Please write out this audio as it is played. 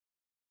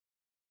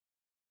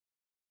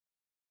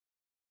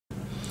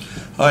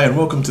Hi and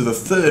welcome to the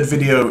third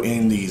video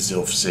in the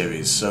ZILF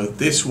series. So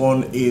this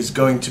one is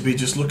going to be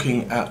just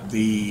looking at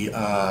the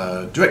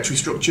directory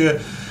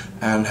structure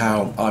and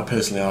how I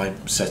personally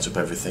set up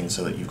everything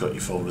so that you've got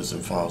your folders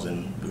and files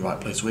in the right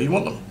place where you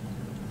want them.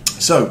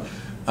 So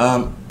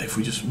if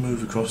we just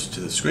move across to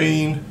the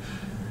screen,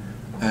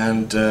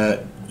 and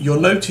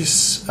you'll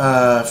notice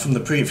from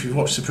if you've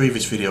watched the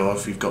previous video or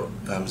if you've got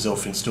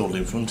ZILF installed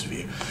in front of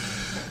you,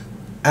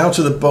 out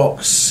of the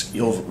box,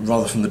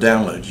 rather from the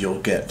download,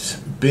 you'll get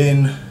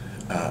bin,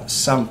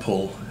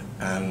 sample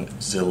and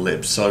ZIL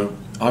lib. So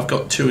I've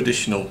got two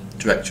additional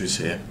directories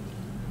here.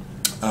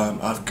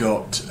 I've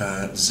got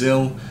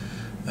ZIL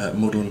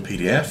model and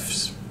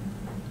PDFs.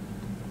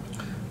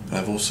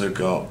 I've also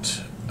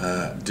got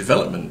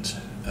development,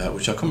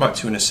 which I'll come back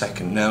to in a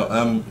second.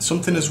 Now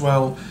something as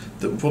well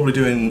that we'll probably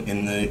do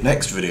in the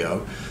next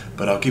video,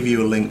 but I'll give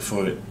you a link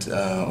for it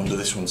under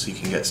this one so you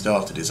can get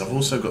started, is I've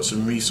also got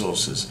some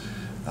resources,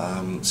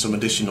 some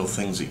additional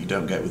things that you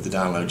don't get with the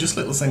download, just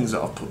little things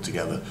that I've put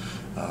together.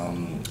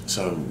 I'll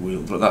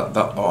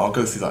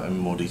go through that in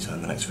more detail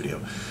in the next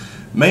video.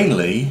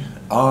 Mainly,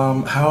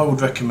 how I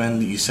would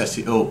recommend that you set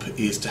it up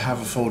is to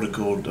have a folder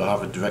called, or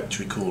have a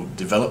directory called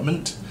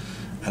development,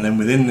 and then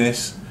within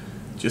this,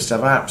 just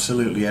have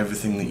absolutely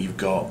everything that you've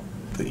got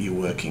that you're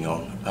working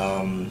on.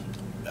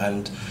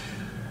 And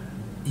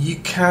you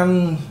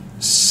can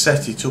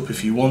set it up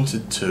if you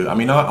wanted to. I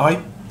mean,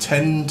 I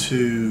tend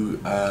to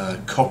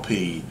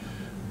copy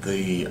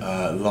the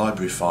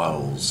library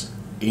files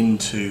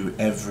into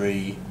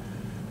every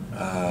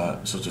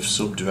sort of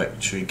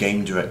subdirectory,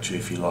 game directory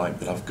if you like,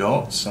 that I've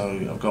got. So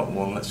I've got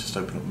one, let's just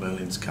open up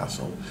Merlin's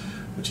Castle,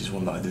 which is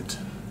one that I did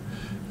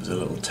as a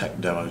little tech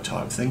demo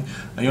type thing.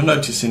 And you'll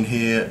notice in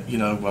here, you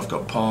know, I've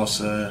got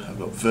parser, I've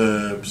got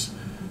verbs,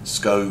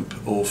 scope,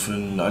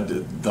 orphan, I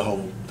did the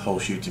whole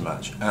shooting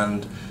match.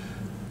 And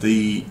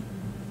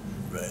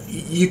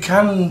you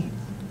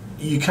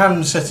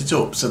can set it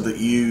up so that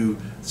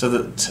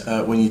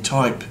when you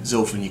type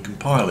ZILF and you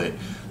compile it,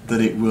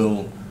 that it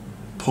will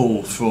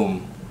pull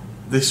from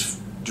this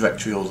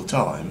directory all the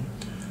time.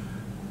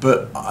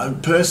 But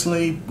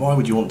personally, why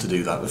would you want to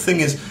do that? The thing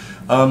is,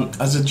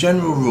 as a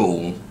general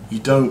rule, you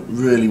don't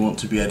really want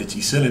to be editing.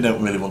 You certainly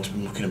don't really want to be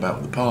mucking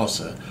about with the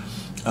parser,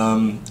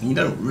 and you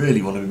don't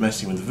really want to be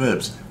messing with the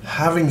verbs.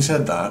 Having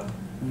said that,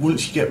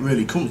 once you get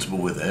really comfortable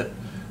with it,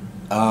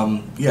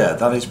 yeah,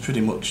 that is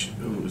pretty much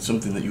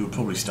something that you would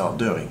probably start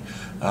doing.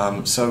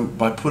 So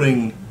by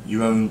putting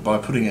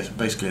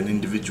basically an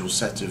individual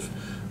set of,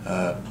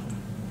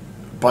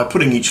 by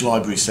putting each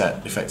library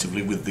set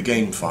effectively with the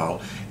game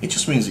file, it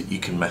just means that you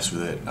can mess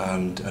with it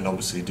and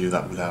obviously do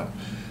that without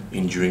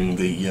injuring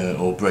the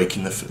or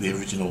breaking the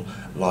original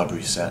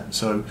library set.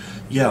 So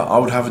yeah, I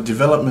would have a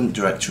development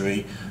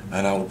directory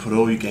and I will put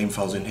all your game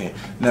files in here.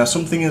 Now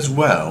something as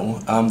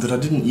well that I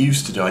didn't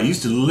used to do, I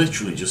used to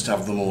literally just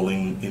have them all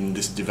in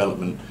this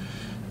development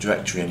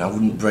directory, and I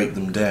wouldn't break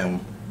them down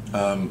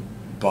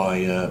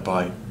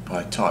by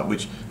type,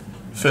 which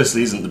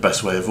firstly isn't the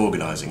best way of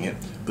organising it.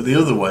 But the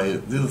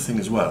other thing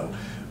as well,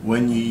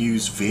 when you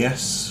use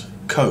VS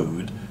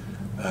Code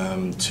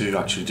to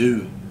actually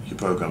do your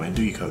programming,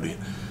 do your coding,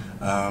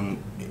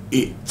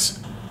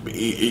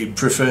 it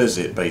prefers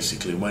it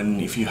basically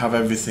if you have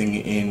everything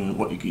in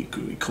what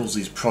it calls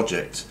these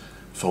project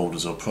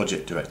folders or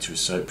project directories,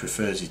 so it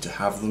prefers you to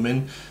have them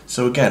in.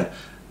 So again,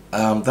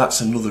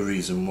 that's another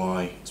reason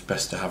why it's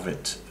best to have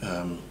it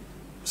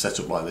set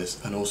up like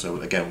this, and also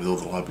again with all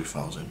the library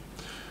files in.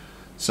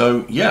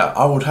 So yeah,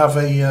 I would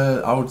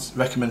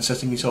recommend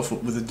setting yourself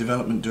up with a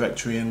development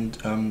directory, and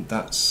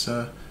that's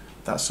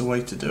the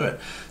way to do it.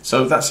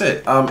 So that's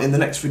it. In the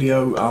next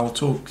video I'll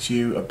talk to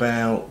you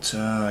about,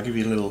 I'll give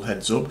you a little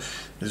heads up,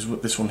 there's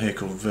this one here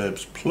called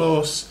Verbs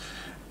Plus,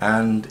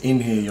 and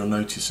in here you'll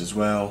notice as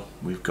well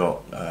we've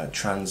got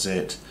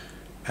transit,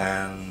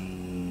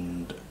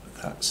 and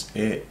that's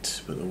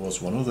it, but there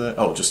was one other,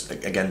 just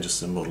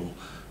the model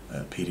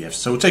PDF.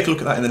 So we'll take a look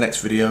at that in the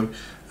next video.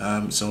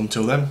 So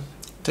until then,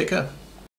 take care.